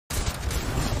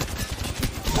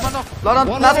Load on,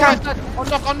 last guy. On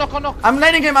knock. I'm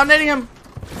nading him.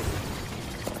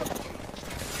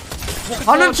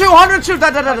 102,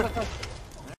 dead.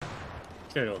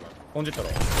 来てるようだ。飛んでったろ。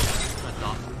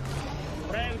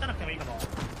これ撃たなくてもいいかも。140。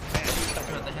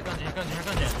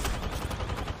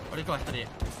俺行くわ、1人。やっ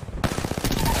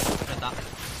た。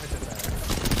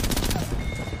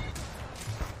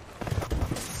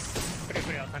来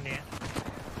るよ、3人。3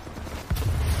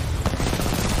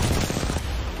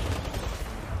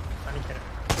人来てる。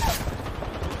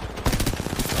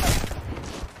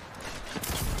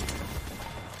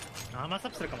マスア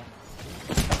ップするかも。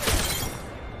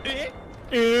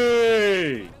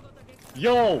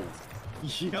Yo,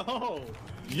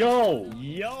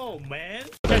 man。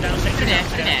来るね。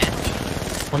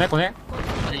こね。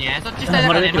そっち下だ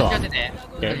からね、間違ってて。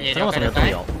坂本さんもやってる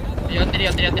よ。やっ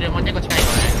てる。もう結構近いよ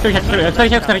100。あ、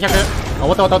終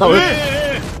わった。ね。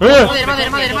ま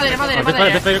だ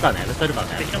いる。別いるからね。敵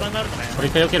の番があるとね。これ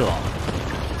一回避けるわ。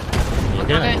避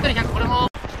けれない。1人100、これ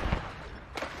も。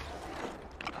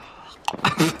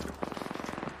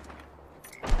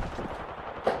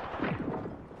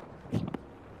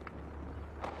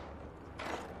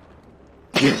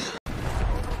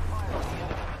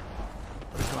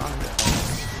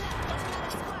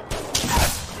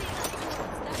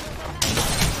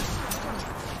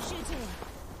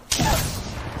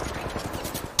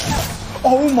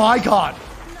Oh my god.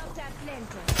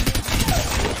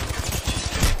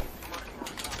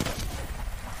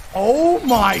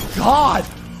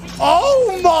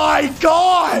 Oh my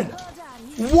god.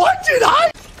 What did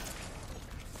I?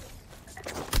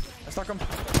 Stuck him.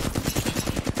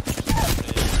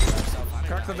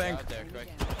 Crack the bank.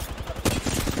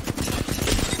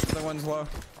 The one's low.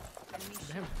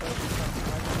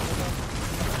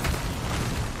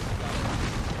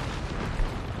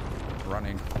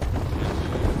 Running.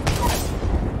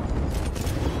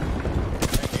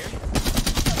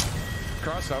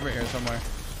 Cross over here somewhere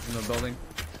in the building.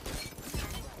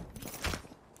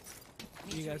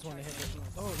 You guys want to hit it?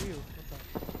 Oh, you.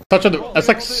 That's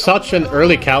like such an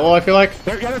early callow, I feel like.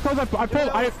 Yeah, they're close up. I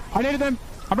naded them.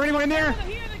 I'm bringing one in there.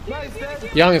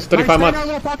 Young is 35 months.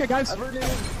 Pocket, guys.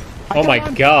 Oh my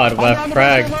god, that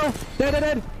frag.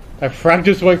 Dead. That frag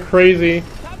just went crazy.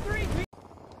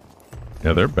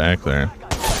 Yeah, they're back there.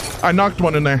 I knocked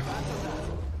one in there.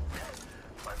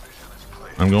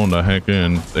 I'm going the heck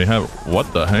in. They have...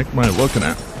 What the heck am I looking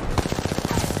at?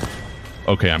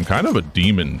 Okay, I'm kind of a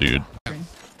demon, dude.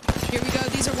 Here we go.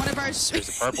 These are one of our... There's a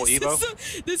purple Evo.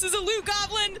 This is a loot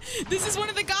goblin. This is one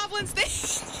of the goblins.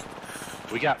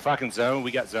 We got fucking zone. We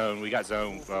got zone. We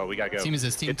gotta go. Team is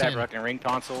this, team Get that 10. fucking ring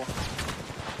console.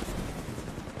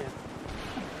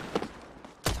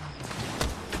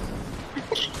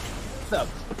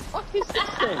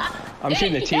 I'm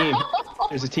shooting the team.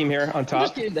 There's a team here on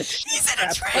top. He's in a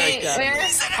tree. Where?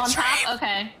 On top?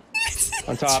 Okay.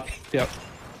 On top. Yep.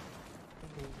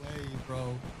 No way,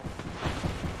 bro.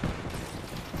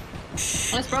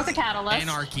 Let's broke the catalyst.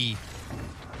 Anarchy.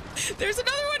 There's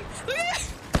another one. Look at that.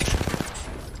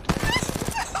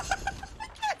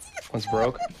 One's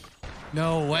broke.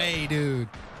 No way, dude.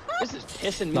 This is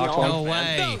pissing me Knocked off. one. No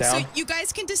way. Down. So you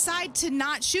guys can decide to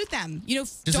not shoot them. You know,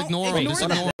 Just don't ignore them. Just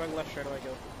them. ignore Going left, straight away,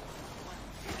 go.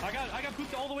 I got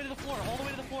pooped all the way to the floor.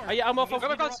 Yeah, I'm off. Go.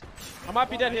 I might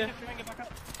be dead here.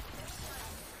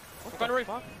 What the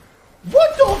fuck?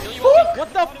 What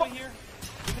the fuck?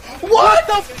 What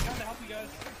the?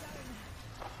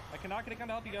 I cannot get a gun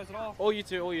to help you guys at all. All you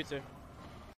two.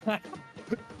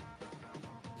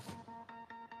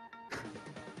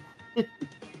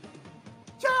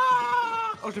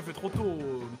 Oh, j'ai fait trop tôt.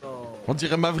 Non. On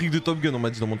dirait Maverick de Top Gun, on m'a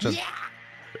dit dans mon chat. Attends,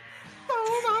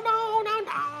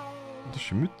 je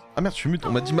suis mute. Ah merde, je suis mute,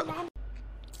 on m'a dit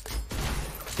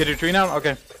Get your tree now?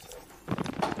 Okay.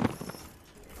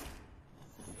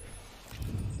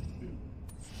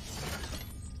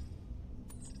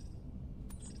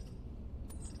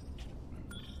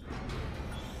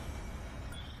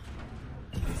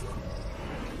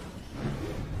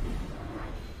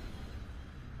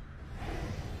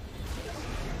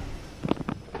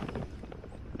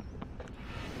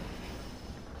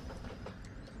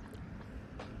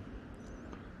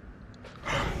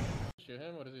 Shoot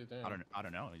him? What is he doing? I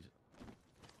don't know.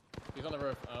 He's on the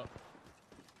roof. Out.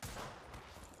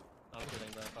 I'm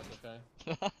kidding, bro. Fuck this guy.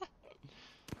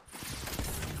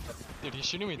 Dude, he's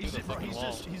shooting me through the fucking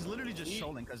wall. He's literally just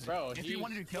trolling because if he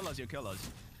wanted to kill us, he'll kill us.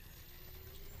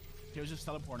 He was just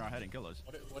teleporting our head and kill us.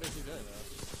 What is he doing, though?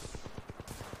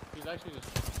 He's actually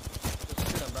just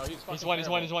shoot him, bro. He's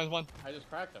fucking He's one. I just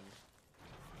cracked him.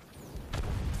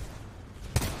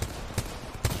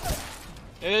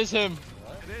 It is him.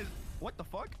 It is. What the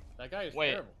fuck? That guy is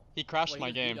Wait, terrible. he crashed Wait,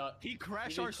 my game. He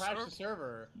crashed He our crashed the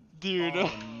server. Dude. Oh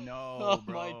no, Oh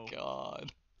bro. my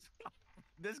god.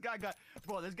 This guy got,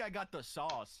 bro. This guy got the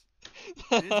sauce.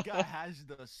 This guy has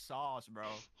the sauce, bro.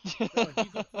 Bro,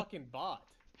 he's a fucking bot.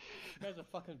 This guy's a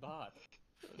fucking bot.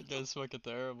 That guy's fucking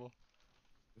terrible.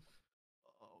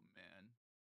 Oh man.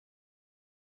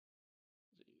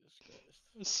 Jesus Christ.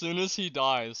 As soon as he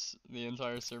dies, the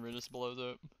entire server just blows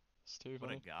up. It's too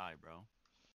What a funny. guy, bro.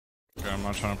 Okay, I'm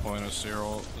not trying to pull in a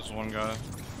serial. There's one guy.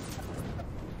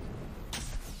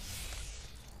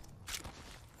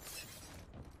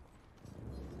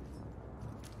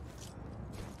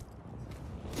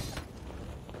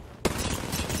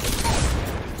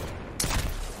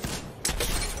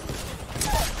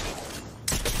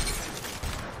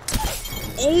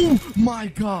 Oh my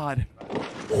god!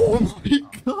 Oh my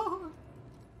god!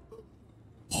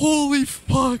 Holy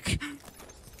fuck!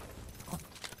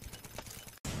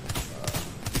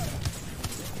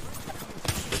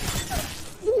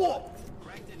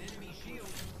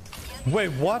 Wait,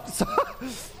 what?